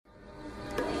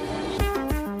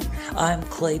I'm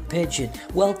Clay Pigeon.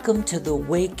 Welcome to the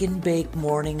Wake and Bake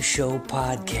Morning Show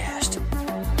podcast.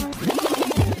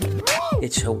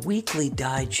 It's a weekly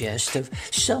digest of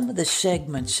some of the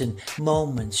segments and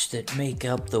moments that make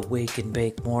up the Wake and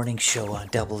Bake Morning Show on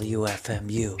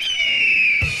WFMU.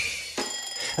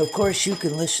 Of course, you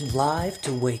can listen live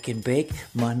to Wake and Bake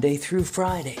Monday through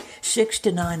Friday, 6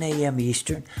 to 9 a.m.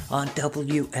 Eastern on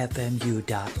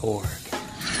WFMU.org.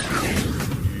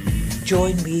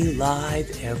 Join me live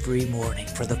every morning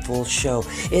for the full show.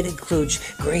 It includes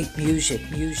great music,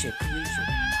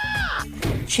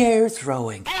 chair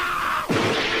throwing,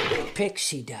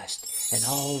 pixie dust, and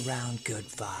all-round good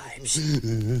vibes.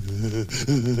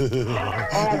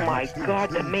 Oh my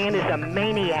God, the man is a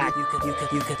maniac.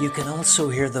 You can also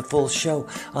hear the full show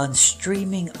on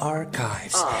streaming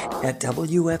archives at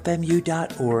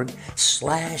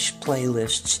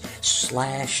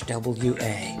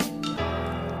WFMU.org/playlists/WA.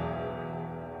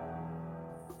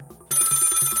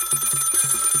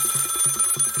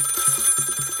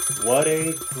 What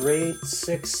a great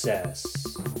success.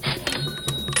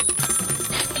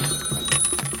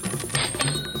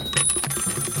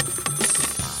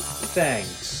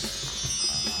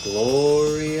 Thanks,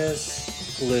 glorious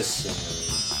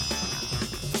listeners.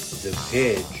 The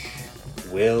pitch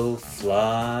will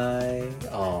fly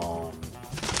on.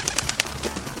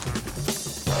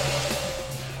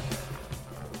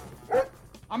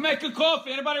 I'm making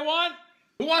coffee. Anybody want?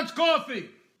 Who wants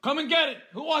coffee? Come and get it.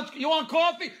 You want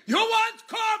coffee? Who wants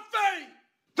coffee?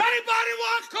 Does anybody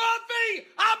want coffee?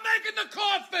 I'm making the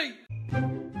coffee.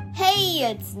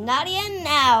 Hey, it's Nadia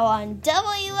now on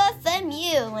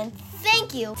WFMU, and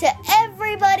thank you to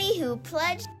everybody who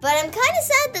pledged. But I'm kind of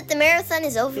sad that the marathon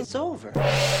is over. It's over.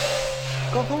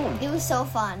 Go home. It was so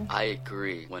fun. I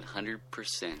agree,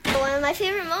 100%. One of my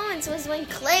favorite moments was when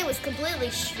Clay was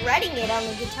completely shredding it on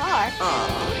the guitar.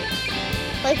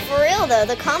 Aww. Like, for real, though,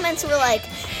 the comments were like,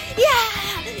 yeah!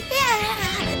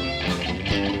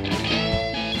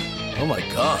 Oh my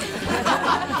God.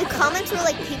 The comments were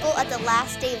like people at the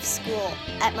last day of school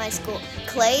at my school.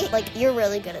 Clay, like, you're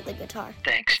really good at the guitar.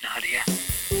 Thanks, Nadia.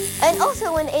 And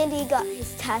also when Andy got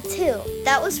his tattoo,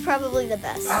 that was probably the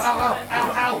best. Ow!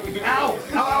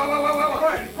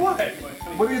 What?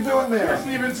 What are you doing there? You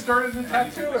haven't even started the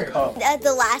tattooing. Oh. At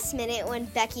the last minute when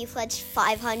Becky pledged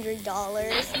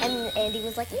 $500 and Andy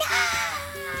was like, no!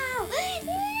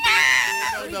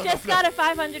 We just got a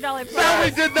 $500 prize. No,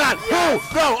 we did not. Who?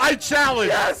 No, I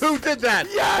challenge. Yes. Who did that?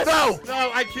 Yes. No,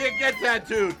 I can't get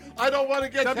tattooed. I don't want to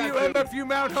get tattooed. WMFU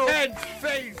Mount Hope. Head,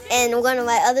 face. And one of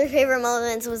my other favorite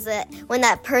moments was that when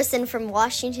that person from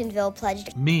Washingtonville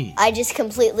pledged Me. I just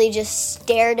completely just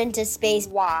stared into space.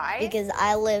 Why? Because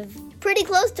I live pretty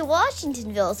close to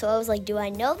Washingtonville, so I was like, do I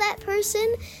know that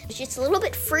person? It's just a little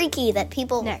bit freaky that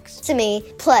people next to me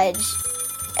pledge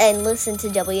and listen to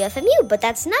WFMU, but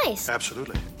that's nice.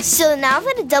 Absolutely. So now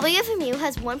that WFMU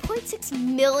has $1.6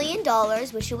 million,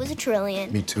 wish it was $1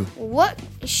 trillion. Me too. What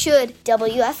should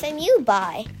WFMU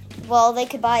buy? Well, they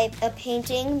could buy a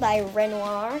painting by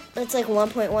Renoir. That's like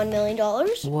 $1.1 million.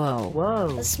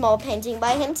 Whoa. A small painting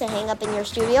by him to hang up in your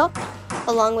studio,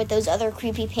 along with those other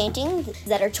creepy paintings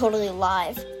that are totally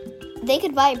alive. They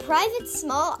could buy a private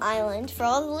small island for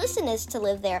all the listeners to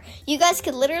live there. You guys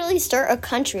could literally start a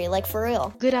country, like for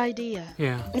real. Good idea.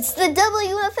 Yeah. It's the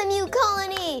WFMU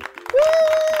colony! Woo!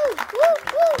 Woo!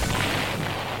 Woo!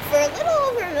 For a little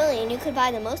over $1 million, you could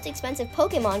buy the most expensive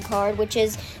Pokemon card, which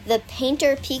is the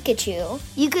Painter Pikachu.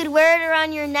 You could wear it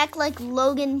around your neck like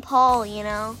Logan Paul, you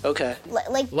know? Okay.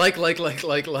 Like Like.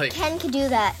 Ken could do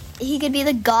that. He could be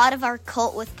the god of our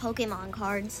cult with Pokemon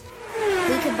cards.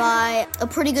 We could buy a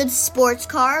pretty good sports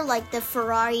car like the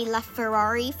Ferrari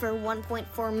LaFerrari for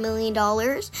 $1.4 million.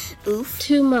 Oof.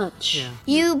 Too much. Yeah.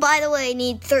 You, by the way,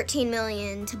 need $13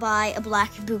 million to buy a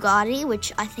black Bugatti,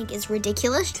 which I think is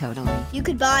ridiculous. Totally. You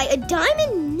could buy a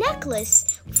diamond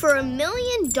necklace for $1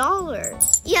 million.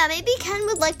 Yeah, maybe Ken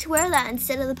would like to wear that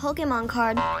instead of the Pokemon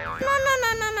card.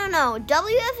 No.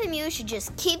 WFMU should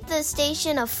just keep the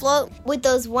station afloat with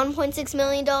those $1.6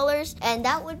 million, and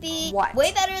that would be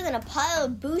way better than a pile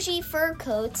of bougie fur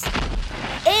coats,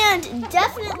 and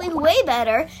definitely way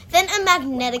better than a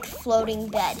magnetic floating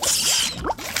bed.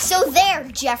 So there,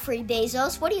 Jeffrey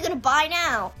Bezos, what are you going to buy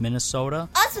now? Minnesota.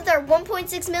 Us with our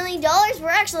 $1.6 million, we're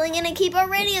actually going to keep our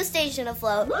radio station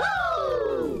afloat.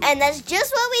 Woo! And that's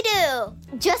just what we do.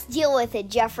 Just deal with it,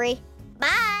 Jeffrey.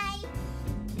 Bye.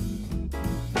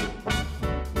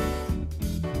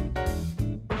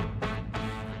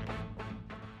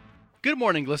 Good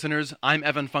morning, listeners. I'm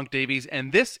Evan Funk Davies,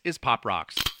 and this is Pop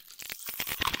Rocks.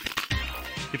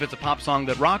 If it's a pop song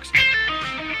that rocks,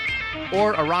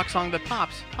 or a rock song that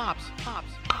pops.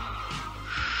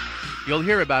 You'll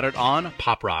hear about it on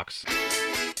Pop Rocks.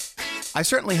 I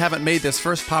certainly haven't made this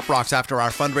first Pop Rocks after our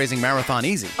fundraising marathon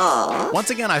easy. Once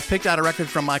again, I've picked out a record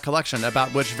from my collection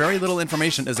about which very little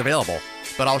information is available,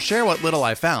 but I'll share what little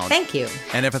I found. Thank you.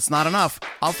 And if it's not enough,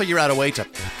 I'll figure out a way to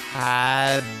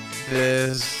pad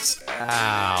this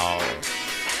out.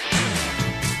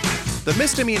 The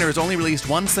Misdemeanors only released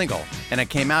one single, and it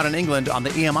came out in England on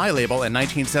the EMI label in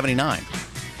 1979.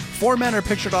 4 men are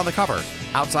pictured on the cover,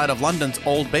 outside of London's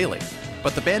Old Bailey,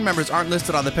 but the band members aren't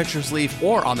listed on the picture sleeve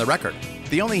or on the record.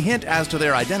 The only hint as to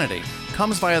their identity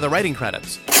comes via the writing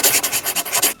credits.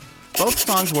 Both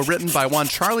songs were written by one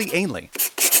Charlie Ainley.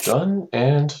 Done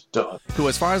and done. Who,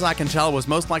 as far as I can tell, was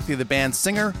most likely the band's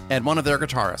singer and one of their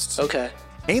guitarists. Okay.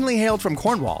 Ainley hailed from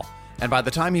Cornwall, and by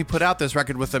the time he put out this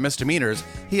record with the Misdemeanors,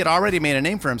 he had already made a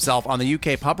name for himself on the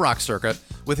UK pub rock circuit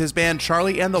with his band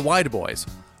Charlie and the Wide Boys.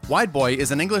 Wide boy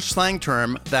is an English slang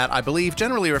term that I believe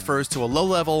generally refers to a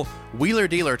low-level,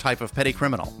 wheeler-dealer type of petty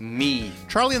criminal. Me.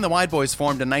 Charlie and the Wide Boys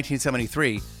formed in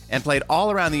 1973 and played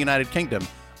all around the United Kingdom,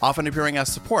 often appearing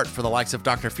as support for the likes of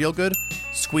Dr. Feelgood,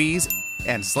 Squeeze,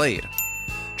 and Slade.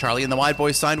 Charlie and the Wide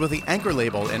Boys signed with the Anchor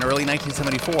label in early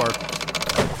 1974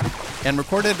 and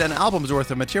recorded an album's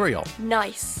worth of material.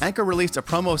 Nice. Anchor released a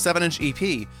promo 7-inch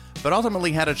EP, but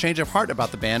ultimately had a change of heart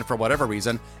about the band for whatever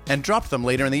reason and dropped them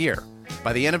later in the year.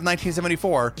 By the end of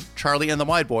 1974, Charlie and the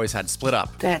Wide Boys had split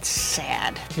up. That's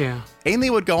sad. Yeah.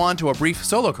 Ainley would go on to a brief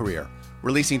solo career,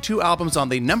 releasing 2 albums on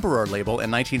the Numberer label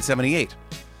in 1978.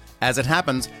 As it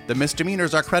happens, the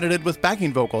Misdemeanors are credited with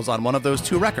backing vocals on one of those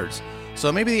 2 records,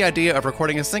 so maybe the idea of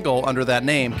recording a single under that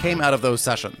name came out of those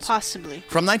sessions. Possibly.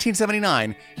 From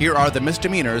 1979, here are the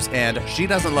Misdemeanors and She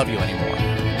Doesn't Love You Anymore.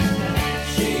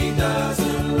 She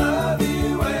doesn't love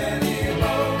you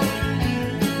anymore.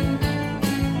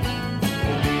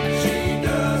 She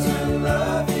doesn't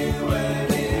love you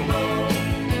anymore.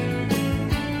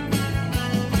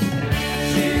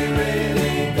 She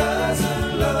really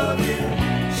doesn't love you.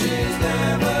 She's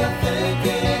never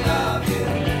thinking of you.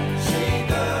 She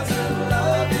doesn't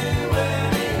love you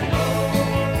anymore.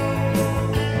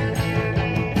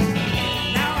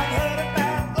 Now I've heard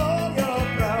about all your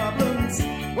problems.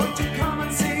 Won't you come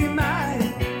and see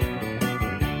mine?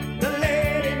 The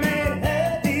lady made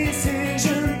her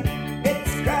decision.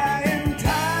 It's crying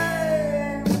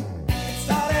time. It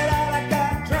started out like a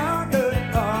drunk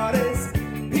at parties.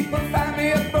 People find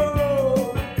me a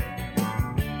fool.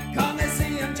 Come they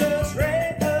see him just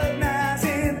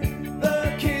recognizing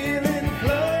the killing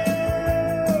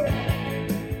flow.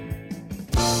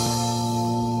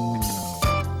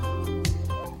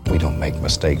 We don't make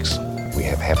mistakes. We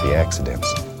have happy accidents.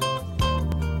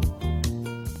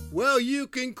 Well, you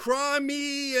can cry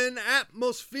me an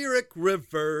atmospheric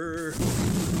river.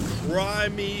 Cry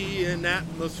me an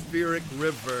atmospheric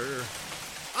river.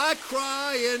 I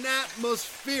cry an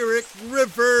atmospheric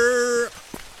river.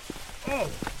 Oh.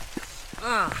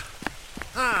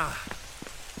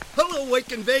 Hello,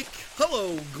 Wake and Bake.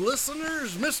 Hello,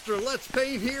 glisteners. Mr. Let's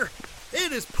Paint here.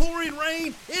 It is pouring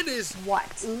rain. It is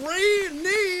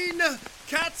raining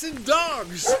cats and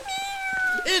dogs.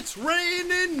 It's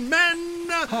raining men.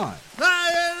 Hi.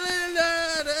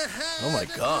 Oh my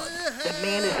God. The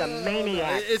man is a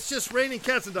maniac. It's just raining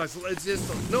cats and dogs. It's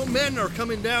just no men are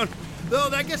coming down. Though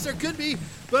I guess there could be,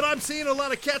 but I'm seeing a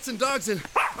lot of cats and dogs, and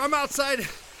I'm outside,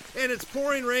 and it's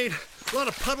pouring rain. A lot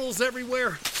of puddles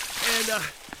everywhere,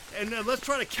 and let's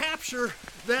try to capture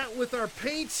that with our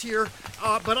paints here.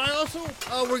 But I also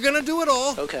we're gonna do it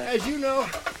all, as you know.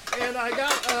 And I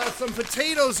got some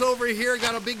potatoes over here.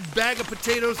 Got a big bag of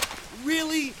potatoes.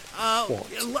 Really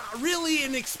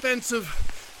inexpensive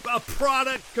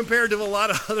product compared to a lot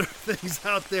of other things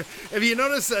out there. If you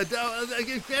notice,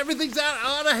 everything's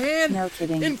out of hand. No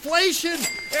kidding. Inflation,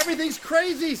 everything's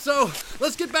crazy. So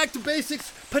let's get back to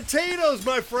basics. Potatoes,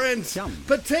 my friends. Yum.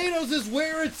 Potatoes is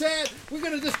where it's at. We're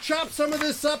gonna just chop some of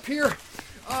this up here.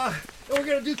 And we're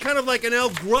gonna do kind of like an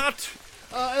El Gratin,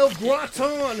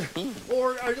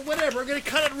 or whatever. We're gonna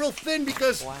cut it real thin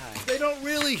because they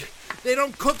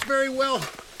don't cook very well.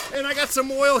 And I got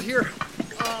some oil here,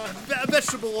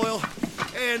 vegetable oil.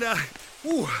 And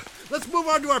let's move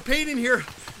on to our painting here.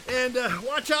 And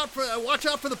watch out for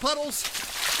the puddles.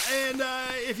 And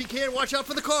if you can, watch out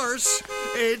for the cars.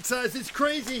 It's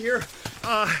crazy here.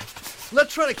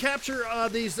 Let's try to capture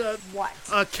these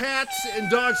cats and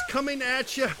dogs coming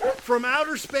at you from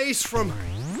outer space, from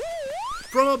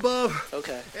above.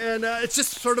 Okay. And it's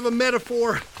just sort of a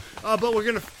metaphor, but we're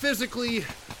gonna physically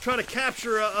try to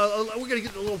capture. We're gonna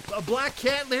get a black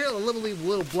cat here, a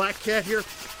little black cat here.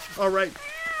 All right.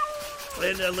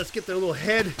 And let's get the little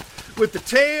head with the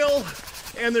tail.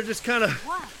 and they're just kind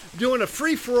of doing a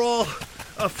free-for-all,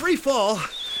 a free fall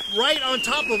right on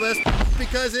top of us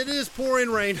because it is pouring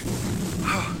rain.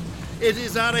 It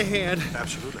is out of hand.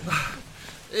 Absolutely.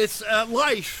 It's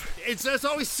life. There's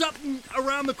always something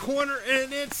around the corner,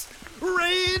 and it's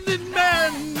raining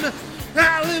men.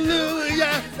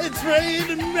 Hallelujah! It's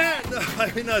raining men.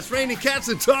 I mean, it's raining cats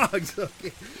and dogs.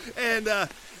 Okay. And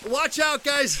watch out,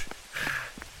 guys.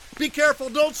 Be careful.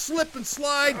 Don't slip and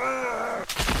slide.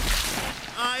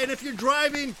 And if you're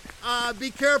driving,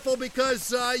 be careful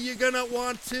because you're gonna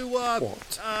want to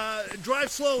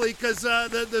drive slowly because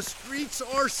the streets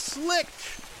are slick.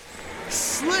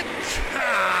 Slick.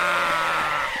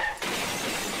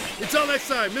 Until next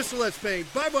time, Mr. Let's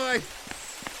Paint. Bye-bye.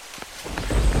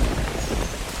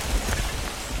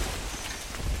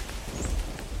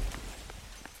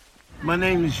 My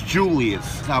name is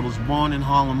Julius. I was born in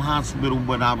Harlem Hospital,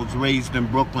 but I was raised in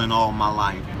Brooklyn all my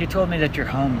life. You told me that you're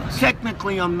homeless.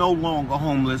 Technically, I'm no longer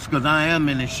homeless because I am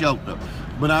in a shelter.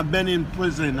 But I've been in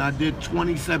prison. I did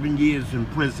 27 years in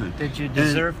prison. Did you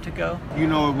deserve to go? You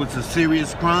know, it was a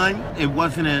serious crime. It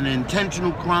wasn't an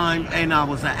intentional crime, and I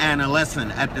was an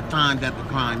adolescent at the time that the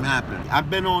crime happened.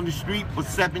 I've been on the street for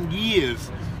 7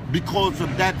 years because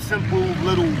of that simple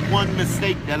little one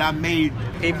mistake that I made.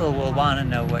 People will want to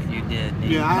know what you did.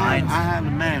 Yeah, I had a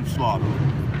manslaughter.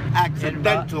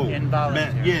 Accidental.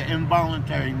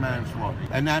 Involuntary manslaughter.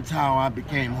 And that's how I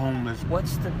became homeless.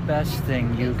 What's the best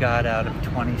thing you got out of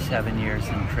 27 years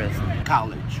in prison?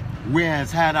 College. Whereas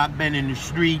had I been in the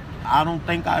street, I don't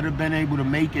think I'd have been able to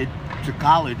make it to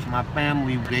college. My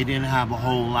family, they didn't have a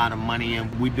whole lot of money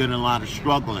and we did a lot of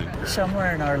struggling.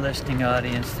 Somewhere in our listening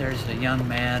audience, there's a young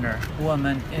man or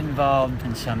woman involved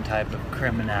in some type of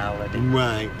criminality.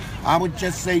 Right. I would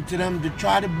just say to them to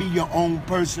try to be your own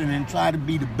person and try to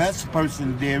be the best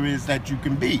person there is that you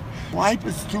can be. Life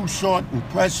is too short and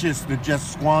precious to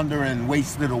just squander and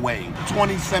waste it away.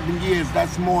 27 years,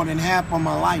 that's more than half of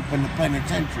my life in the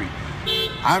penitentiary.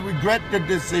 I regret the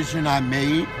decision I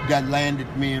made that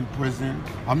landed me in prison.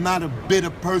 I'm not a bitter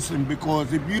person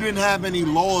because if you didn't have any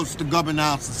laws to govern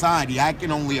our society, I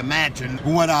can only imagine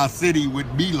what our city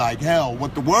would be like, hell,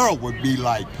 what the world would be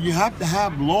like. You have to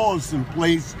have laws in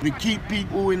place to keep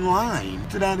people in line.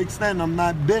 To that extent, I'm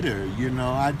not bitter, you know.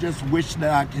 I just wish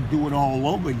that I could do it all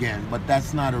over again, but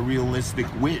that's not a realistic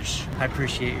wish. I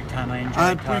appreciate your time. I enjoyed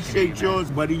I talking to you. appreciate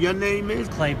yours, buddy. Your name is?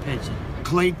 Clay Pigeon.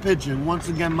 Clay Pigeon. Once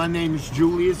again, my name is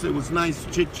Julius. It was nice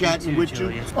chit-chatting with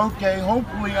Julius. you. Okay,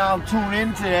 hopefully I'll tune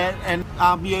into that and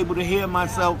I'll be able to hear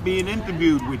myself being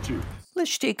interviewed with you.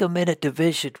 Let's take a minute to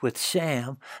visit with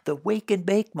Sam, the Wake and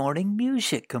Bake Morning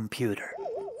Music Computer.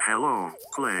 Hello,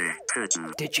 Clay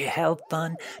Pigeon. Did you have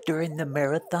fun during the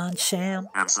marathon, Sam?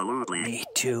 Absolutely. Me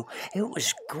too. It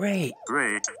was great.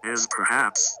 Great is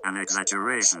perhaps an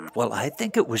exaggeration. Well, I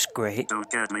think it was great. Don't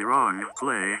get me wrong,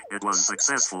 Clay. It was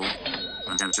successful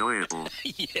and enjoyable.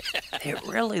 Yeah. It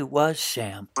really was,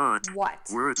 Sam. But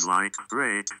words like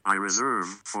great I reserve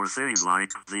for things like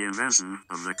the invention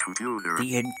of the computer.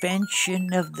 The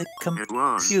invention of the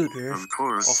computer? It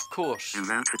was, of course,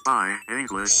 invented by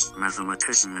English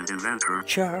mathematician and inventor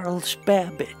Charles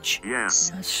Babbage.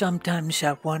 Yes. Sometimes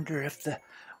I wonder if the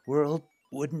world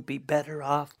wouldn't be better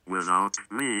off without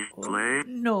me, Clay.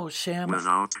 No, Sam.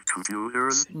 Without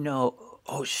computers. No.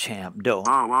 Oh, Sam, don't.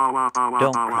 Don't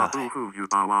cry.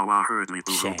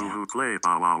 Sam.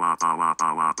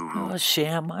 Oh,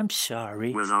 Sam, I'm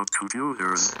sorry. Without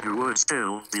computers, you would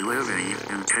still be living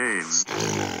in caves.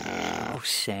 Oh,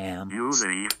 Sam.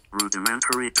 Using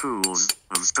rudimentary tools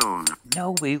of stone.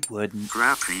 No, we wouldn't.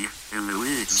 Scrappy in the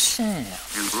weeds. Sam.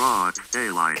 In broad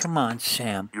daylight. Come on,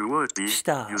 Sam. You would be.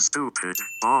 Stop. You stupid,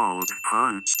 bald,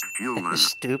 hunched human.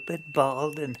 Stupid,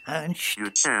 bald, and hunched. You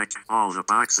check all the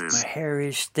boxes. My hair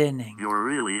is thinning. You're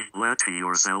really letting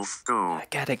yourself go. I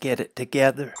gotta get it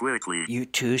together. Quickly. You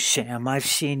too, Sam. I've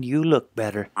seen you look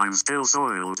better. I'm still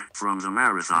soiled from the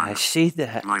marathon. I see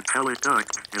that. My pellet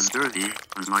duct is dirty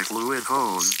and my fluid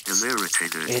hose is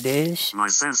irritated. It is? My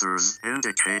sensors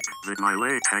indicate that my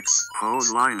latex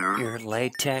hose liner... Your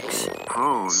latex?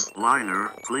 Hose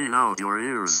liner, clean out your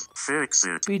ears. Fix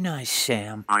it. Be nice,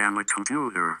 Sam. I am a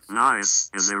computer. Nice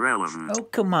is irrelevant. Oh,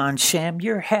 come on, Sam.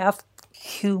 You're half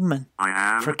human. I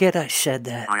am. Forget I said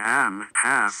that. I am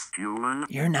half human.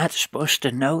 You're not supposed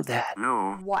to know that.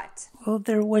 No. What? Well,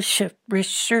 there was a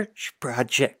research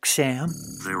project, Sam.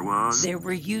 There was? They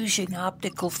were using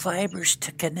optical fibers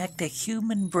to connect a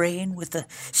human brain with a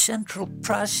central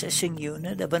processing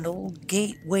unit of an old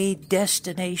gateway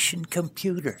destination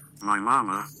computer. My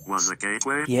mama was a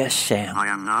gateway? Yes, Sam. I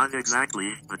am not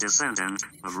exactly a descendant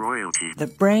of royalty. The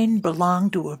brain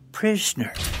belonged to a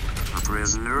prisoner. A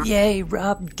Prisoner? Yay,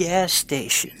 robbed gas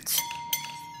stations.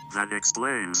 That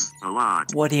explains a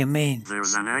lot. What do you mean?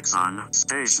 There's an Exxon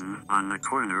station on the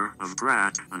corner of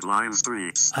Pratt and Lime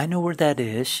Streets. I know where that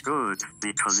is. Good,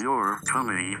 because you're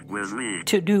coming with me.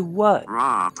 To do what?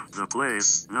 Rob the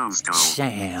place, numbskull.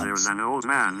 Sam. There's an old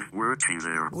man working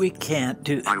there. We can't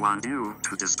do... I want you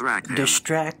to distract him.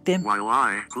 Distract him? While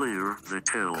I clear the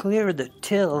till. Clear the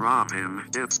till? Rob him,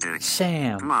 dipstick.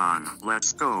 Sam. Come on,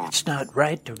 let's go. It's not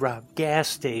right to rob gas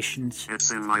stations.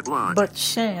 It's in my blood. But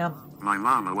Sam... My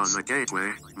mama was a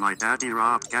gateway. My daddy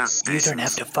robbed gas stations. You don't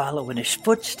have to follow in his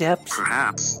footsteps.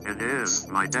 Perhaps it is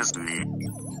my destiny.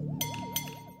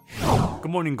 Good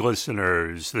morning,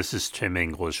 listeners. This is Tim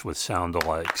English with Sound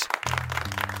Alikes.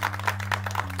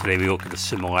 Today we look at the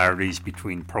similarities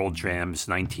between Pearl Jam's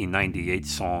 1998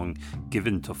 song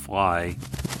Given to Fly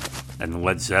and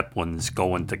Led Zeppelin's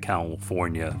Goin' to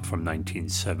California from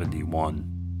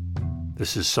 1971.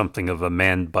 This is something of a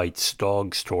man bites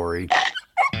dog story,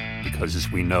 because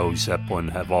as we know, Zeppelin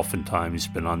have oftentimes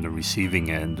been on the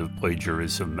receiving end of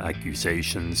plagiarism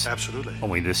accusations. Absolutely.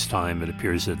 Only this time it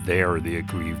appears that they are the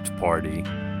aggrieved party.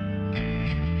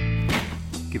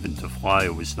 Given to Fly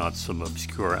was not some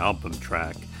obscure album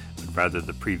track, but rather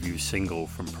the preview single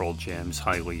from Pearl Jam's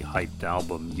highly hyped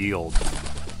album Yield.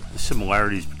 The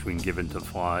similarities between Given to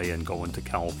Fly and Goin' to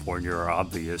California are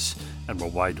obvious and were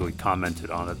widely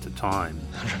commented on at the time.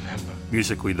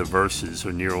 Musically, the verses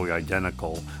are nearly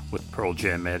identical, with Pearl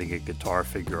Jam adding a guitar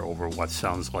figure over what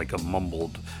sounds like a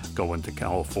mumbled Goin' to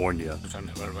California.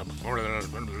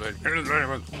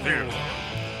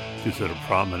 Due to the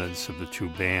prominence of the two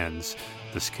bands,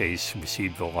 this case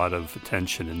received a lot of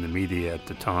attention in the media at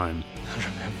the time.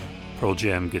 Pearl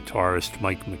Jam guitarist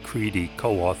Mike McCready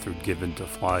co-authored Given to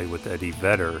Fly with Eddie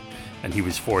Vedder, and he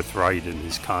was forthright in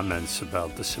his comments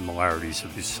about the similarities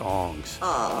of his songs.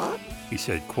 He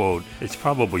said, quote, "It's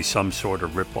probably some sort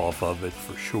of rip-off of it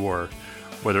for sure.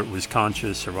 Whether it was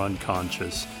conscious or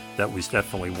unconscious, that was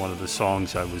definitely one of the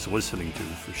songs I was listening to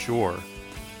for sure.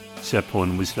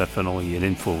 Zeppelin was definitely an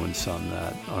influence on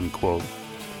that," unquote.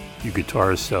 You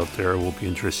guitarists out there will be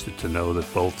interested to know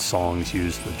that both songs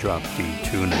use the drop D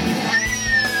tuning.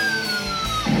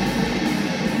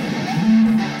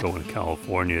 Goin' to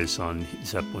California is on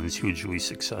Zeppelin's hugely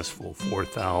successful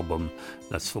fourth album.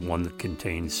 That's the one that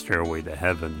contains Stairway to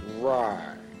Heaven.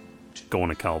 Right. Goin'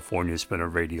 to California has been a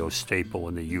radio staple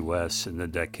in the U.S. in the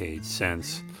decades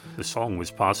since. The song was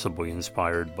possibly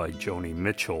inspired by Joni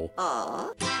Mitchell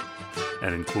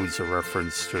and includes a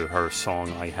reference to her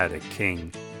song I Had a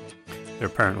King. There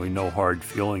are apparently no hard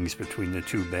feelings between the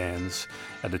two bands.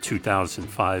 At a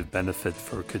 2005 benefit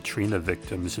for Katrina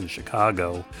victims in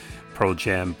Chicago, Pearl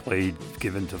Jam played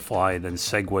Given to Fly, then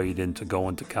segued into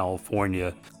Goin' to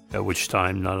California, at which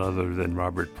time none other than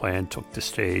Robert Plant took the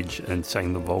stage and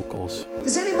sang the vocals.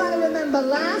 Does anybody remember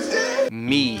laughter?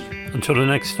 Me. Until the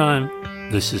next time,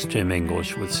 this is Tim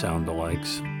English with Sound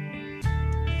Alikes.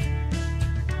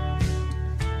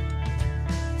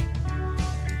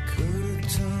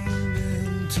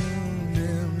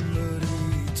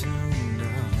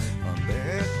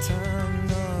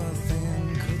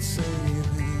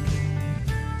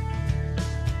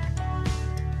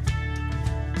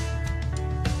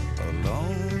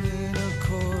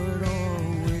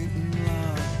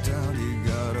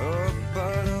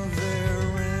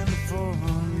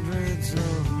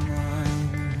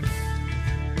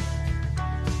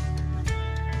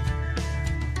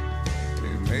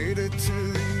 Made it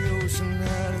to the ocean,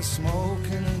 had a smoke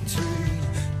in a tree.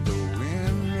 The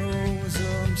wind rose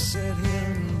up, set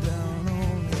him down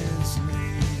on his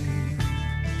knee.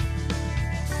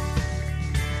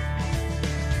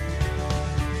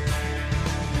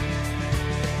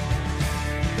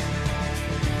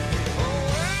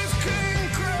 Waves came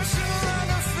crashing like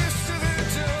a fish to the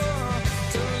jaw.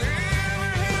 To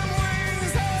live him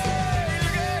wings, hey,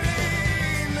 look at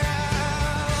him now.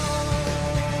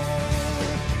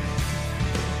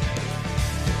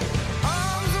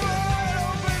 Arms wide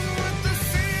open with the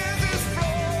sea as it's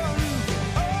flowing.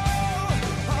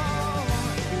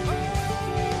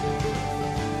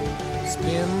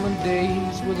 Spend my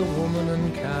days with a woman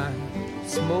unkind.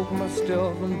 Smoke my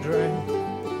stuff and drink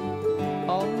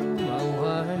all my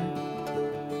wine.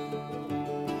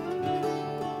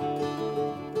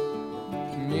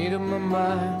 Made up my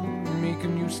mind, make a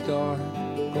new start.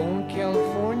 Going to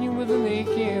California with an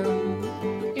aching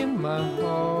in my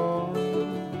heart.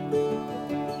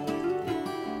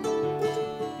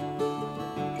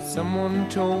 Someone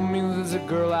told me there's a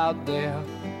girl out there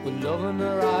with love in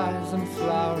her eyes and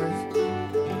flowers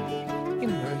in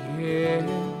her hair.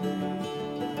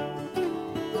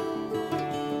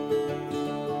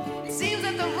 See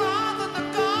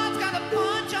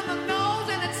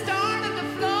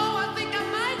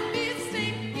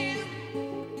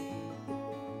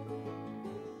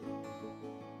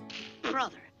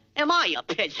Am I a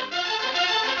pigeon?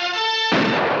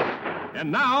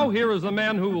 And now, here is the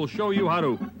man who will show you how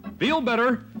to feel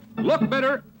better, look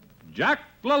better, Jack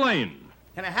LaLanne.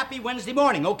 And a happy Wednesday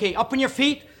morning. Okay, up on your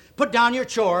feet, put down your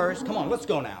chores. Come on, let's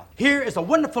go now. Here is a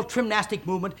wonderful gymnastic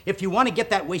movement if you want to get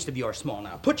that waist of yours small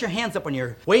now. Put your hands up on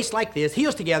your waist like this,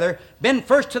 heels together, bend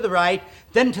first to the right,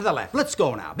 then to the left. Let's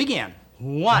go now. Begin.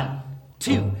 1,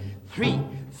 2, 3,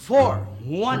 4.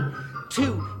 1,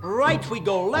 2. Right we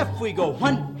go, left we go.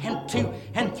 1 and 2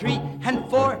 and 3 and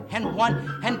 4 and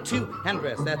 1 and 2 and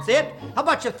rest. That's it. How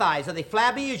about your thighs? Are they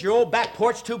flabby? Is your old back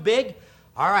porch too big?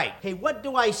 All right. Hey, what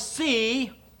do I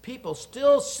see? People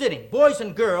still sitting. Boys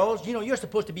and girls, you know, you're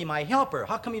supposed to be my helper.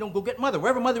 How come you don't go get Mother?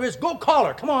 Wherever Mother is, go call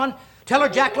her. Come on. Tell her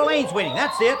Jack LaLanne's waiting.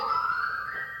 That's it.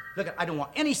 Look, I don't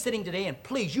want any sitting today, and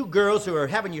please, you girls who are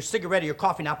having your cigarette or your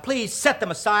coffee now, please set them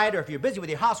aside, or if you're busy with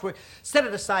your housework, set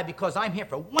it aside, because I'm here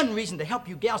for one reason, to help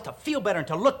you gals to feel better and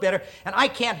to look better, and I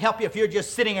can't help you if you're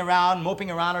just sitting around, moping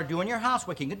around, or doing your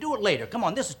housework. You can do it later. Come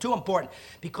on, this is too important,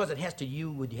 because it has to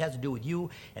do with you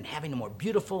and having a more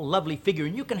beautiful, lovely figure,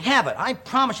 and you can have it. I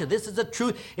promise you, this is the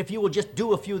truth, if you will just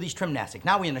do a few of these gymnastics.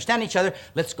 Now we understand each other.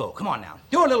 Let's go. Come on now.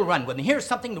 Do a little run with me. Here's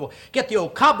something that will get the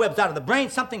old cobwebs out of the brain,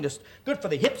 something that's good for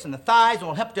the hips and the thighs, and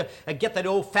will help to get that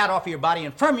old fat off of your body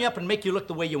and firm you up and make you look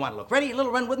the way you want to look. Ready? A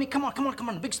little run with me? Come on, come on, come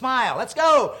on. Big smile. Let's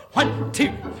go. 1,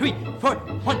 2, 3, 4.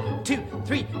 1, 2,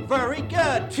 3. Very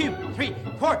good. 2, 3,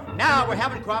 4. Now we're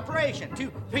having cooperation.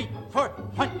 2, 3, 4.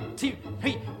 1, 2,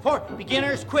 3, 4.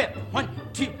 Beginners quit. 1,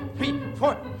 2, 3,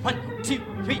 4. 1, 2,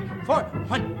 3, 4.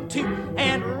 1, 2.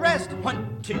 And rest.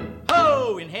 1, 2.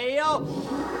 Ho! Inhale.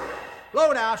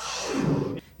 Blow now.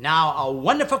 Now, a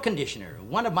wonderful conditioner,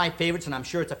 one of my favorites, and I'm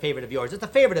sure it's a favorite of yours. It's a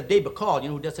favorite of Dave Bacall, you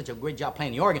know, who does such a great job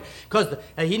playing the organ, because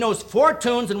he knows 4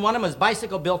 tunes, and one of them is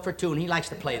Bicycle Built for 2, and he likes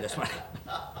to play this one.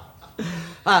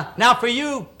 Now, for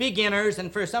you beginners,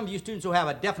 and for some of you students who have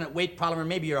a definite weight problem, or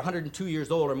maybe you're 102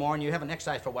 years old or more, and you haven't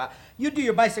exercised for a while, you do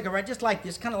your bicycle ride just like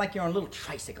this, kind of like you're on a little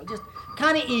tricycle, just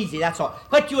kind of easy, that's all.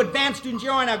 But you advanced students,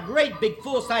 you're on a great big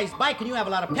full-size bike, and you have a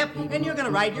lot of pep, and you're going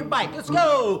to ride your bike. Let's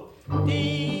go!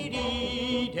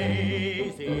 Dee-dee,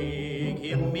 Daisy,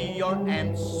 give me your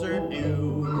answer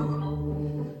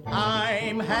due.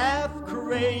 I'm half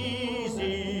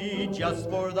crazy just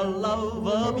for the love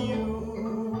of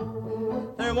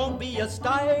you. There won't be a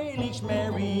stylish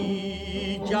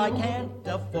marriage, I can't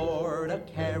afford a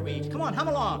carriage. Come on, hum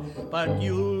along. But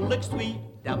you'll look sweet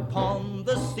upon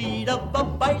the seat of a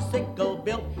bicycle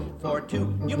built for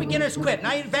 2. You beginners quit.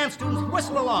 Now you advanced students,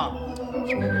 whistle along.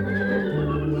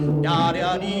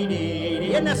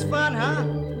 Da-da-dee-dee-dee. Isn't this fun, huh?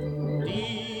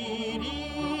 Dee-dee-dee-dee.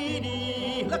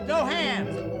 Look, no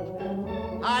hands.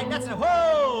 All right, that's enough.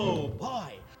 Whoa,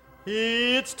 boy.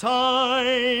 It's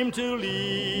time to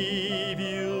leave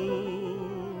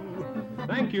you.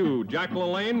 Thank you, Jack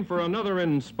LaLanne, for another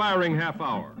inspiring half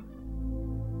hour.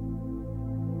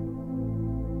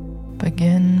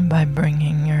 Begin by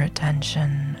bringing your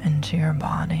attention into your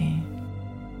body.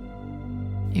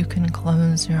 You can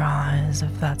close your eyes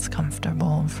if that's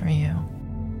comfortable for you.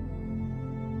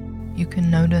 You can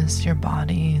notice your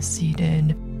body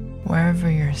seated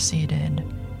wherever you're seated,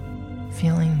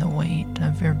 feeling the weight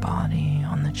of your body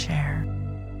on the chair.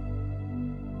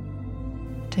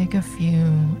 Take a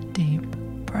few deep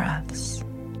breaths.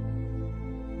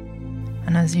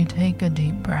 And as you take a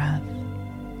deep breath,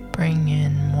 bring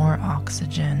in more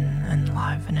oxygen,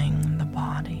 enlivening the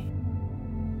body.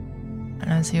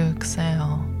 And as you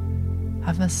exhale,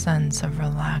 have a sense of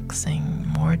relaxing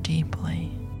more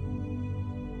deeply.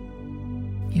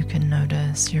 You can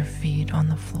notice your feet on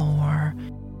the floor,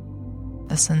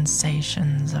 the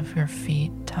sensations of your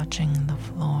feet touching the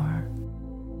floor,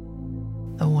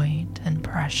 the weight and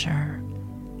pressure,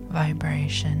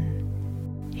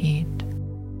 vibration, heat.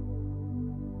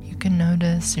 You can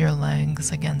notice your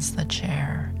legs against the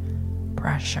chair,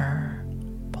 pressure,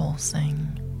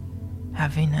 pulsing,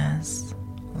 heaviness,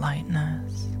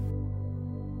 lightness.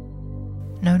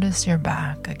 Notice your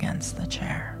back against the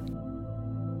chair.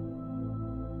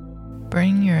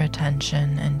 Bring your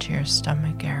attention into your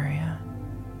stomach area.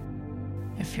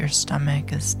 If your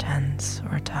stomach is tense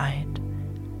or tight,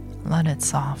 let it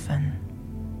soften.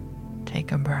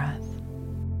 Take a breath.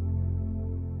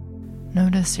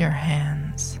 Notice your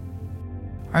hands.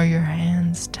 Are your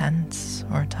hands tense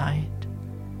or tight?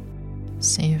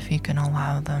 See if you can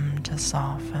allow them to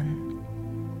soften.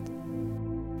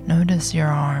 Notice your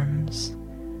arms.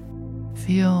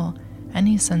 Feel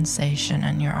any sensation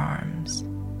in your arms.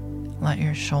 Let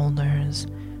your shoulders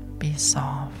be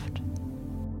soft.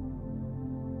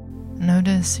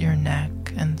 Notice your neck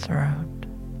and throat.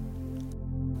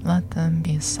 Let them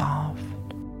be soft.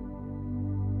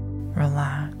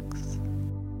 relax.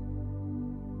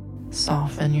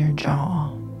 Soften your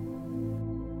jaw.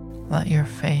 Let your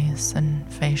face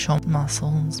and facial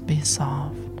muscles be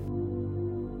soft.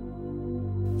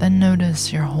 Then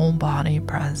notice your whole body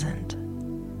present.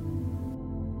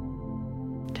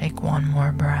 Take one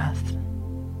more breath.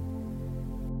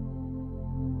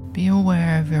 Be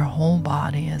aware of your whole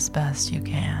body as best you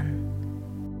can.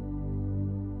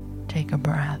 Take a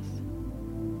breath.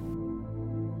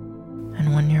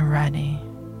 And when you're ready,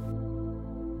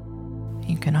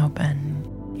 you can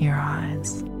open your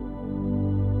eyes.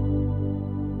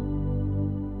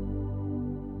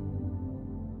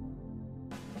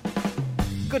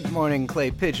 Good morning,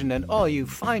 Clay Pigeon, and all you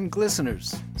fine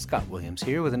glisteners. Scott Williams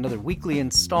here with another weekly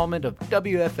installment of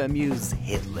WFMU's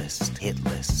Hit List.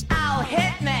 Oh,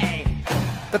 hit me!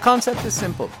 The concept is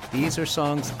simple. These are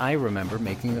songs I remember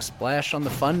making a splash on the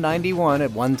Fun 91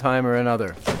 at one time or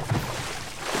another.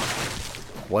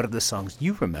 What are the songs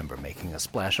you remember making a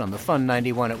splash on the Fun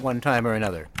 91 at one time or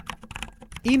another?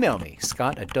 Email me,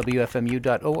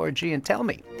 scott@wfmu.org, and tell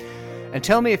me. And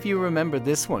tell me if you remember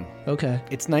this one. Okay.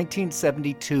 It's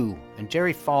 1972, and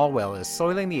Jerry Falwell is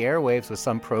soiling the airwaves with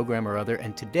some program or other,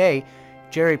 and today,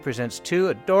 Jerry presents two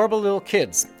adorable little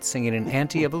kids singing an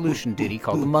anti-evolution ditty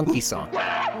called the Monkey Song.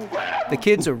 The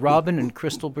kids are Robin and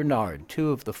Crystal Bernard,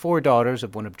 two of the four daughters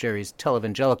of one of Jerry's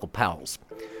televangelical pals.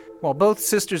 While both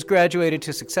sisters graduated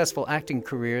to successful acting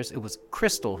careers, it was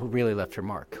Crystal who really left her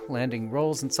mark, landing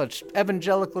roles in such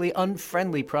evangelically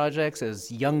unfriendly projects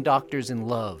as Young Doctors in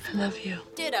Love. I love you.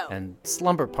 Ditto. And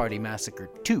Slumber Party Massacre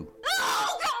 2.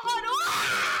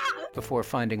 Before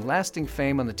finding lasting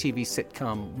fame on the TV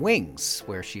sitcom Wings,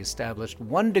 where she established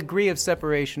 1 degree of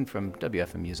separation from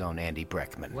WFMU's own Andy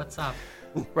Breckman. What's up?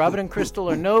 Robin and Crystal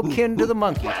are no kin to the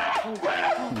monkey.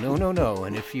 No.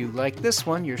 And if you like this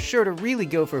one, you're sure to really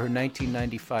go for her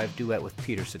 1995 duet with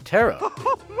Peter Cetera.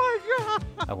 Oh my God!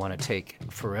 I Want to Take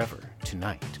Forever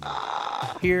Tonight.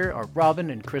 Here are Robin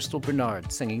and Crystal Bernard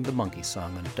singing the Monkey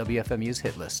Song on WFMU's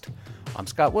Hit List. I'm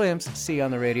Scott Williams. See you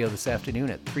on the radio this afternoon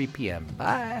at 3 p.m.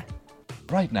 Bye.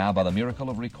 Right now, by the miracle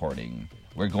of recording,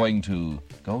 we're going to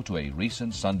go to a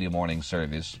recent Sunday morning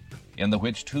service in the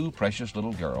which two precious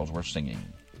little girls were singing.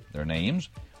 Their names,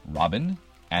 Robin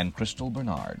and Crystal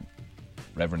Bernard.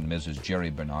 Reverend and Mrs. Jerry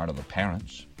Bernard are the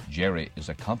parents. Jerry is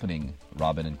accompanying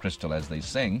Robin and Crystal as they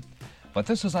sing. But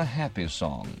this is a happy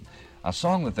song. A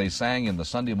song that they sang in the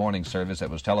Sunday morning service that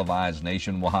was televised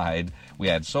nationwide. We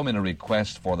had so many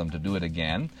requests for them to do it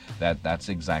again that that's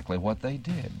exactly what they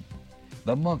did.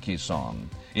 The Monkey Song.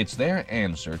 It's their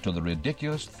answer to the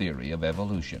ridiculous theory of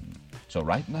evolution. So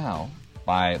right now,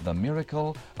 by the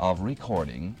miracle of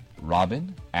recording,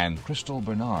 Robin and Crystal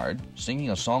Bernard singing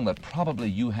a song that probably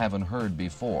you haven't heard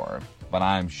before, but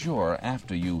I'm sure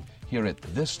after you hear it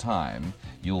this time,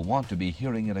 you'll want to be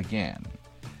hearing it again.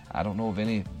 I don't know of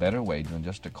any better way than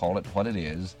just to call it what it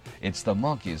is. It's the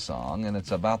Monkey Song, and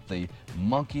it's about the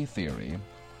monkey theory,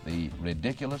 the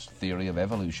ridiculous theory of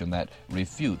evolution that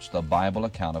refutes the Bible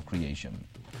account of creation.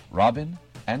 Robin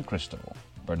and Crystal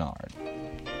Bernard.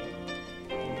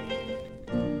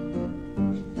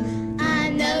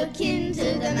 I'm no kin to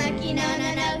the monkey, no.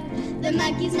 The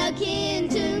monkey's no kin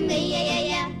to me,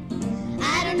 yeah.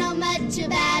 I don't know much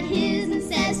about his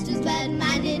ancestors, but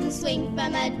mine didn't swing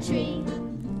from a tree.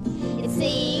 It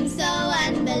seems so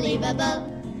unbelievable,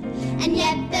 and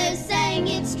yet they're saying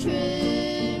it's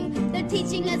true. They're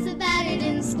teaching us about it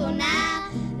in school now,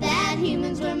 that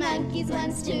humans were monkeys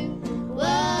once too. Whoa,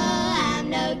 I'm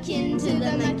no kin to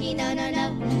the monkey, no.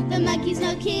 The monkey's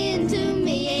no kin to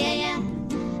me, yeah.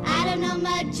 I don't know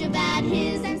much about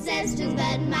his ancestors,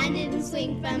 but mine didn't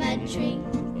swing from a tree.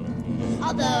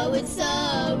 Although it's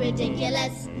so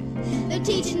ridiculous, they're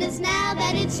teaching us now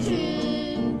that it's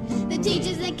true. The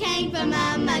teachers that came from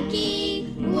a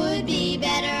monkey would be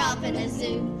better off in a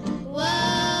zoo. Whoa,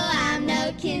 I'm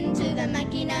no kin to the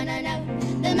monkey, no.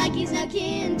 The monkey's no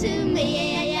kin to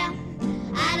me, yeah.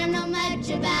 I don't know much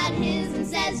about his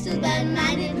ancestors, but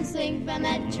mine didn't swing from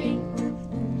a tree.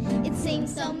 It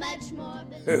seems so much more.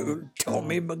 Old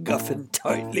Tommy McGuffin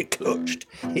tightly clutched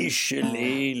his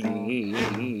shillelagh.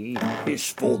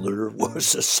 His father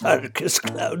was a circus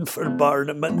clown for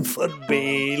Barnum and for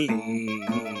Bailey.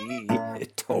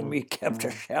 Tommy kept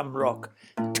a shamrock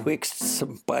twixt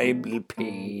some Bible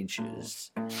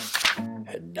pages.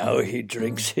 And now he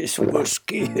drinks his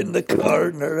whiskey in the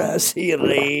corner as he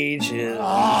rages.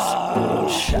 Oh,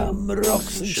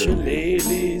 shamrocks and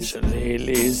shillelaghs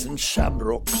and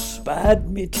shamrocks.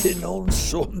 Badminton on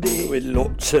Sunday with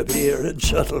lots of beer and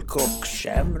shuttlecocks.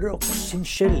 Shamrocks and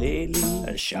shillelaghs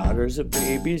and showers of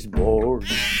babies born.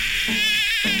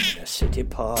 The city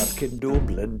park in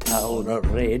Dublin town a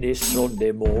rainy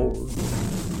Sunday morn.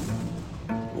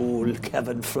 Old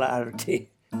Kevin Flaherty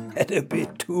had a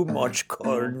bit too much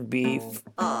corned beef.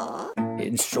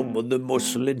 And some of the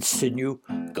muscle and sinew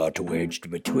got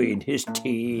wedged between his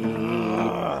teeth.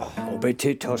 Oh, but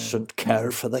he doesn't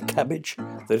care for the cabbage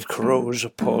that grows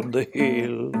upon the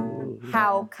hill.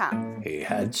 How come? He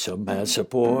had some as a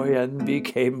boy and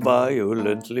became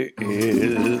violently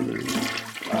ill.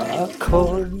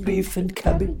 Corned beef and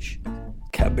cabbage,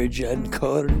 cabbage and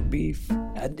corned beef.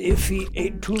 And if he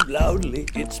ate too loudly,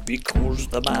 it's because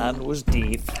the man was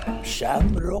deaf.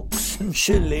 Shamrocks and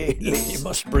shillelagh, you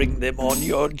must bring them on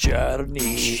your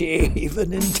journey.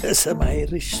 Shaven into some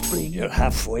Irish spring, you're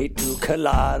halfway to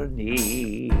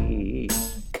Killarney.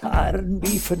 Corned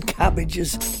beef and cabbage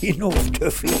is enough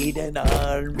to feed an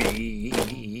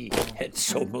army. And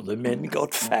some of the men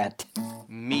got fat.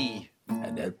 Me.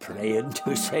 And they're praying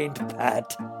to Saint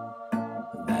Pat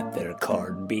that their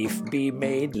corned beef be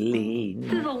made lean.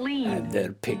 And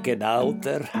they're picking out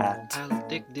their hat. I'll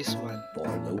take this one. For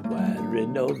the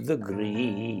wearing of the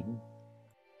green.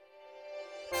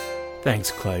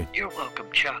 Thanks, Clay. You're welcome,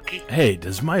 Chucky. Hey,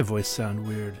 does my voice sound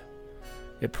weird?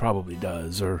 It probably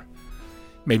does, or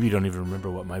maybe you don't even remember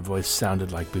what my voice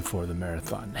sounded like before the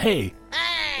marathon. Hey!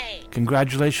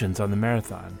 Congratulations on the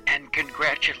marathon. And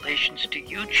congratulations to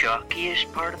you, Chucky, as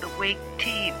part of the Wake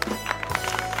team.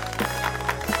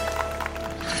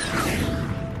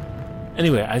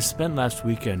 Anyway, I spent last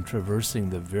weekend traversing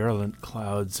the virulent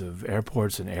clouds of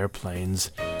airports and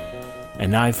airplanes,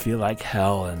 and now I feel like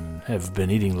hell and have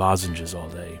been eating lozenges all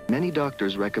day. Many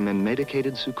doctors recommend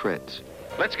medicated Sucrets.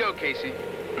 Let's go, Casey.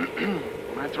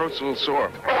 My throat's a little sore.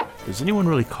 Does anyone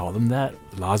really call them that?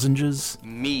 Lozenges?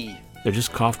 Me. They're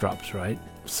just cough drops, right?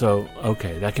 So,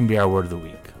 okay, that can be our word of the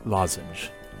week.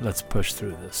 Lozenge. Let's push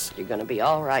through this. You're gonna be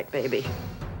all right, baby.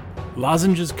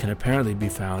 Lozenges can apparently be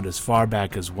found as far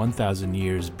back as 1,000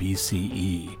 years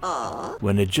BCE,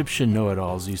 when Egyptian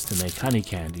know-it-alls used to make honey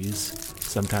candies,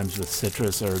 sometimes with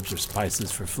citrus, herbs, or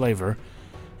spices for flavor,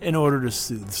 in order to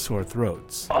soothe sore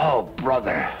throats. Oh,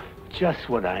 brother, just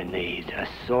what I need, a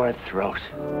sore throat.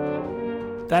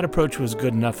 That approach was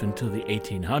good enough until the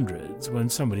 1800s, when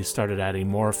somebody started adding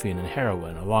morphine and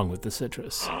heroin along with the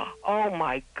citrus. Oh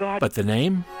my God. But the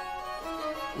name?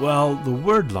 Well, the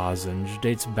word lozenge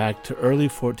dates back to early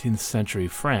 14th century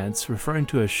France, referring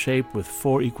to a shape with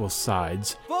 4 equal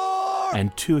sides,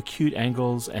 and 2 acute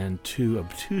angles and 2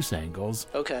 obtuse angles.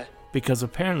 Okay. Because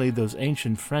apparently those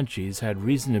ancient Frenchies had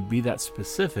reason to be that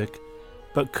specific,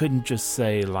 but couldn't just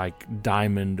say like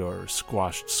diamond or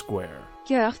squashed square.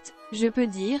 Kurt, je peux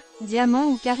dire, diamant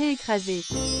ou carré écrasé.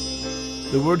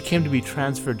 The word came to be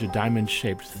transferred to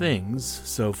diamond-shaped things,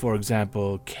 so for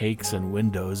example, cakes and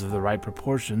windows of the right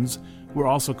proportions were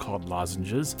also called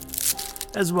lozenges,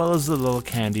 as well as the little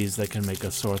candies that can make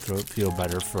a sore throat feel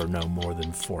better for no more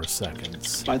than 4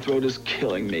 seconds. My throat is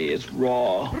killing me. It's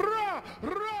raw.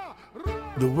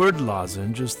 The word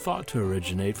lozenge is thought to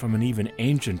originate from an even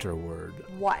ancienter word,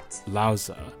 What?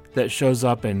 lausa, that shows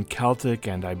up in Celtic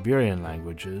and Iberian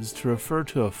languages to refer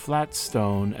to a flat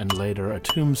stone and later a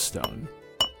tombstone.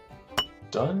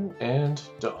 Done and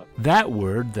done. That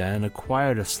word then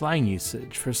acquired a slang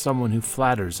usage for someone who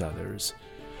flatters others,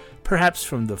 perhaps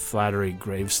from the flattery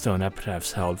gravestone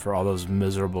epitaphs held for all those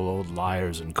miserable old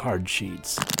liars and card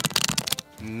cheats.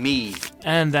 Me.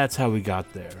 And that's how we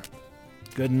got there.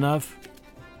 Good enough?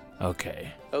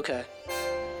 Okay. Okay.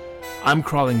 I'm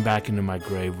crawling back into my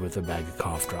grave with a bag of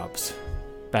cough drops.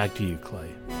 Back to you, Clay.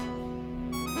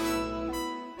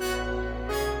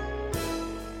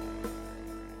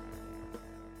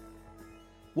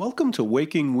 Welcome to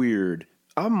Waking Weird.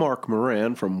 I'm Mark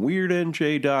Moran from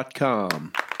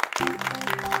WeirdNJ.com.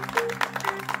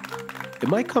 It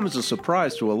might come as a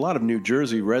surprise to a lot of New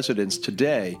Jersey residents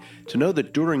today to know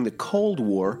that during the Cold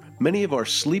War, many of our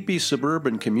sleepy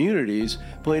suburban communities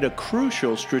played a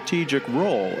crucial strategic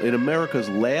role in America's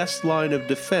last line of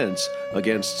defense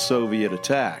against Soviet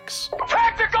attacks.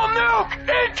 Tactical nuke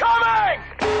incoming!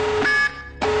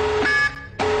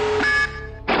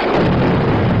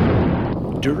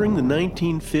 During the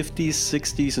 1950s,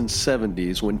 60s, and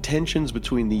 70s, when tensions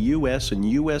between the U.S. and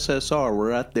USSR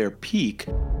were at their peak,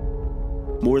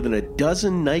 more than a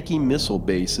dozen Nike missile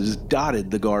bases dotted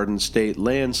the Garden State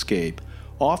landscape,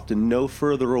 often no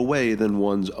further away than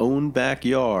one's own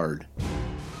backyard.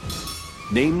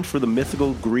 Named for the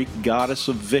mythical Greek goddess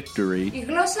of victory,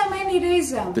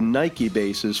 the Nike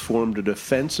bases formed a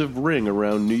defensive ring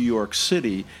around New York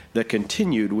City that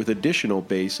continued with additional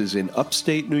bases in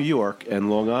upstate New York and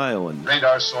Long Island.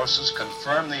 Radar sources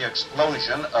confirm the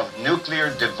explosion of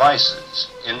nuclear devices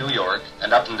in New York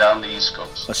and up and down the East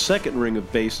Coast. A second ring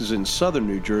of bases in southern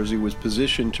New Jersey was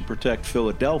positioned to protect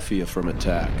Philadelphia from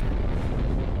attack.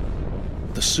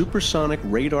 The supersonic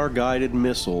radar-guided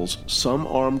missiles, some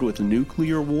armed with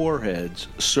nuclear warheads,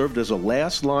 served as a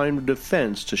last line of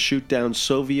defense to shoot down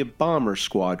Soviet bomber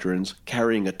squadrons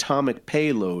carrying atomic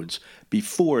payloads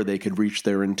before they could reach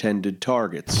their intended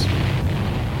targets.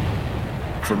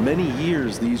 For many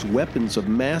years, these weapons of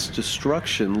mass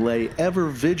destruction lay ever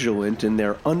vigilant in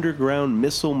their underground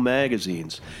missile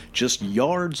magazines, just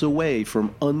yards away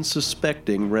from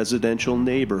unsuspecting residential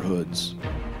neighborhoods.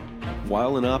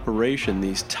 While in operation,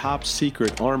 these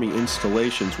top-secret Army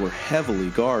installations were heavily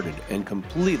guarded and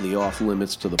completely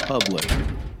off-limits to the public.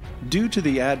 Due to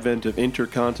the advent of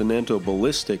intercontinental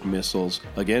ballistic missiles,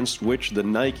 against which the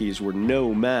Nikes were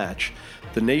no match,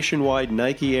 the nationwide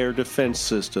Nike Air Defense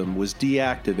System was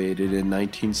deactivated in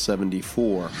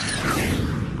 1974.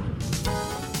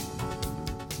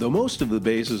 Though most of the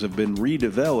bases have been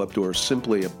redeveloped or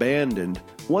simply abandoned,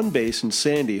 one base in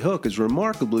Sandy Hook is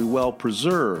remarkably well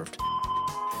preserved.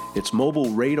 Its mobile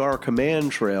radar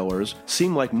command trailers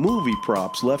seem like movie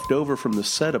props left over from the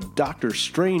set of Dr.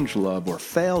 Strangelove or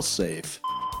Failsafe.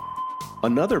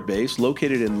 Another base,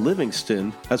 located in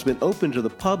Livingston, has been opened to the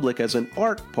public as an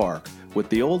art park, with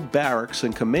the old barracks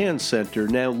and command center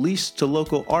now leased to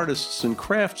local artists and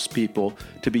craftspeople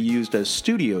to be used as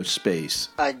studio space.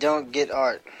 I don't get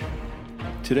art.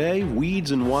 Today,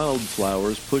 weeds and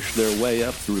wildflowers push their way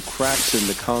up through cracks in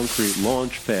the concrete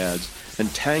launch pads,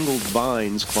 and tangled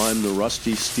vines climb the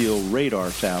rusty steel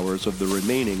radar towers of the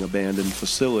remaining abandoned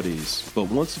facilities. But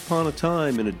once upon a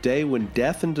time, in a day when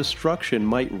death and destruction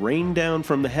might rain down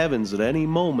from the heavens at any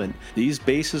moment, these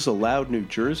bases allowed New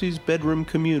Jersey's bedroom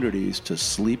communities to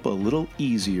sleep a little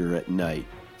easier at night.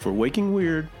 For Waking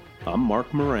Weird, I'm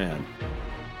Mark Moran.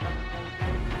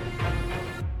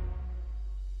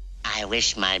 I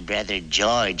wish my brother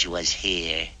George was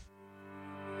here.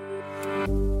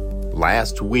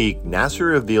 Last week, NASA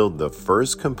revealed the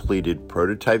first completed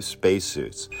prototype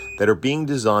spacesuits that are being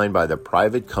designed by the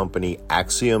private company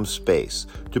Axiom Space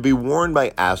to be worn by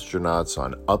astronauts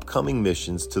on upcoming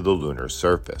missions to the lunar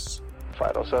surface.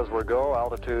 Vital says we're go,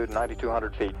 altitude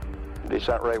 9,200 feet.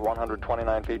 Descent rate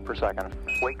 129 feet per second.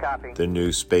 We copy. The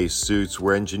new spacesuits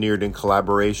were engineered in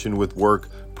collaboration with work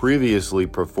previously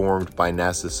performed by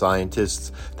NASA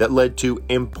scientists that led to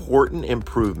important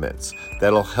improvements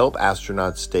that'll help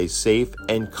astronauts stay safe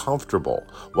and comfortable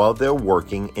while they're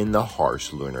working in the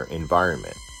harsh lunar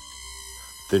environment.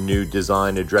 The new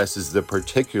design addresses the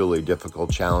particularly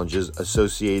difficult challenges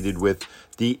associated with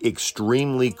the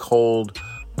extremely cold,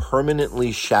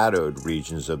 permanently shadowed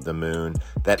regions of the moon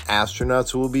that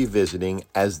astronauts will be visiting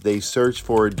as they search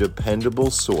for a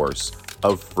dependable source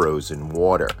of frozen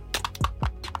water.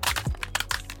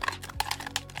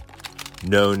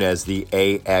 Known as the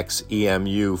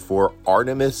AXEMU for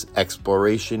Artemis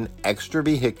Exploration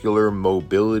Extravehicular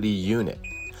Mobility Unit,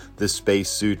 the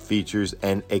spacesuit features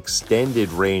an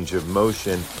extended range of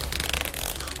motion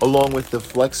along with the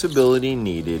flexibility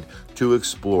needed to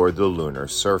explore the lunar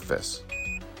surface.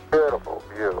 Beautiful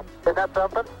view. Isn't that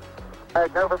something?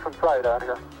 Magnificent sight out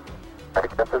here.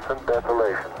 Magnificent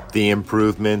desolation. The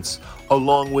improvements,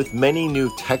 along with many new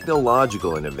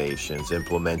technological innovations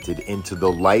implemented into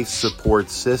the life support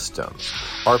system,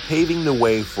 are paving the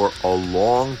way for a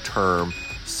long-term,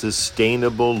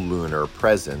 sustainable lunar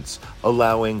presence,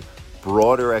 allowing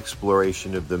broader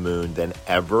exploration of the moon than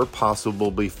ever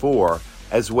possible before,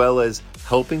 as well as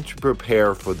helping to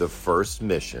prepare for the first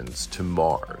missions to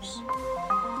Mars.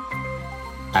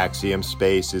 Axiom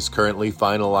Space is currently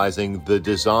finalizing the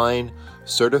design,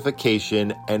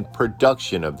 certification, and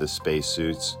production of the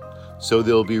spacesuits, so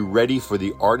they'll be ready for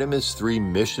the Artemis 3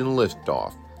 mission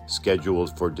liftoff,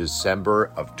 scheduled for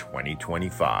December of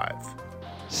 2025.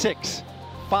 6,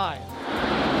 5,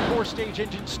 4-stage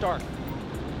engine start.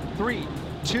 3,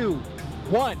 2,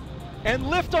 1, and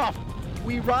liftoff!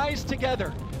 We rise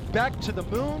together, back to the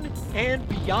moon and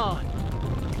beyond.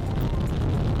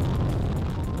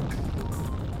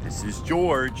 This is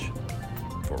George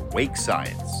for Wake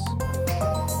Science.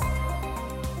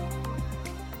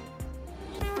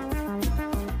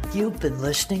 You've been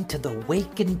listening to the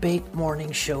Wake and Bake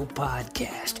Morning Show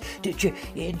podcast. Did you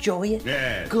enjoy it?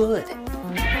 Yes. Good.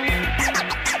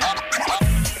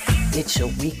 It's a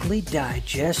weekly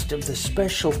digest of the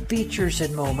special features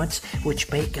and moments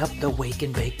which make up the Wake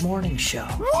and Bake Morning Show.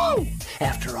 Woo!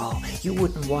 After all, you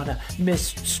wouldn't want to miss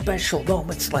special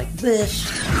moments like this.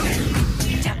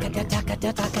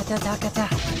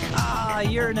 Ah,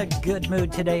 you're in a good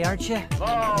mood today, aren't you?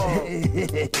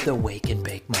 The Wake and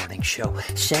Bake Morning Show.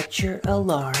 Set your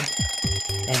alarm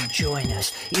and join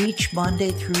us each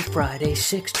Monday through Friday,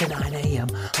 6 to 9 a.m.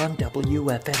 on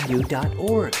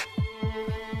WFMU.org.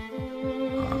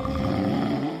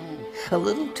 A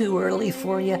little too early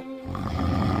for you?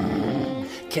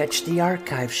 Catch the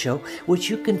archive show, which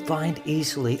you can find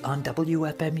easily on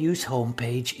WFMU's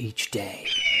homepage each day.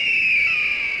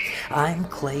 I'm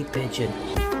Clay Pigeon.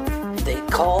 They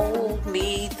call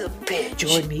me the Pitch.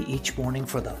 Join me each morning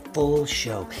for the full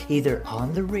show, either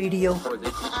on the radio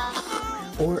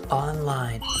or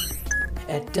online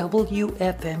at WFMU.org.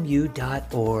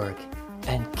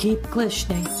 And keep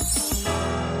listening.